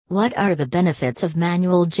What are the benefits of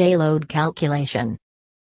manual J-load calculation?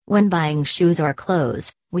 When buying shoes or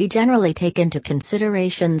clothes, we generally take into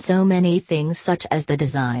consideration so many things such as the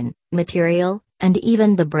design, material, and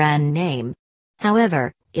even the brand name.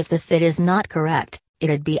 However, if the fit is not correct,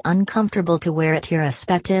 it'd be uncomfortable to wear it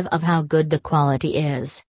irrespective of how good the quality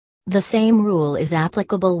is. The same rule is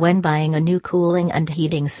applicable when buying a new cooling and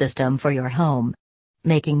heating system for your home.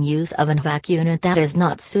 Making use of an HVAC unit that is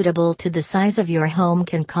not suitable to the size of your home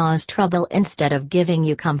can cause trouble instead of giving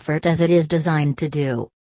you comfort as it is designed to do.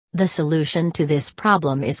 The solution to this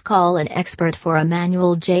problem is call an expert for a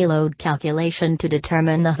manual J-load calculation to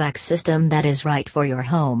determine the HVAC system that is right for your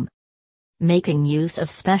home. Making use of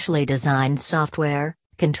specially designed software,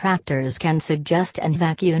 contractors can suggest an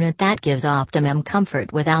HVAC unit that gives optimum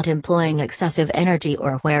comfort without employing excessive energy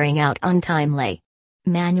or wearing out untimely.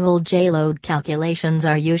 Manual J-load calculations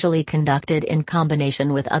are usually conducted in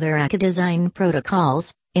combination with other HVAC design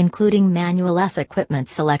protocols, including manual S equipment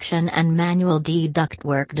selection and manual D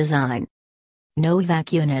ductwork design. No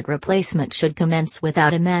HVAC unit replacement should commence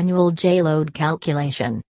without a manual J-load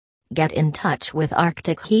calculation. Get in touch with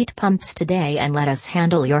Arctic Heat Pumps today and let us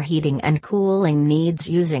handle your heating and cooling needs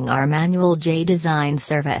using our manual J design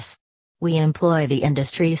service. We employ the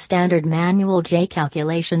industry standard manual J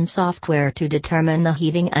calculation software to determine the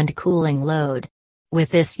heating and cooling load.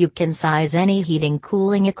 With this you can size any heating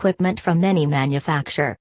cooling equipment from any manufacturer.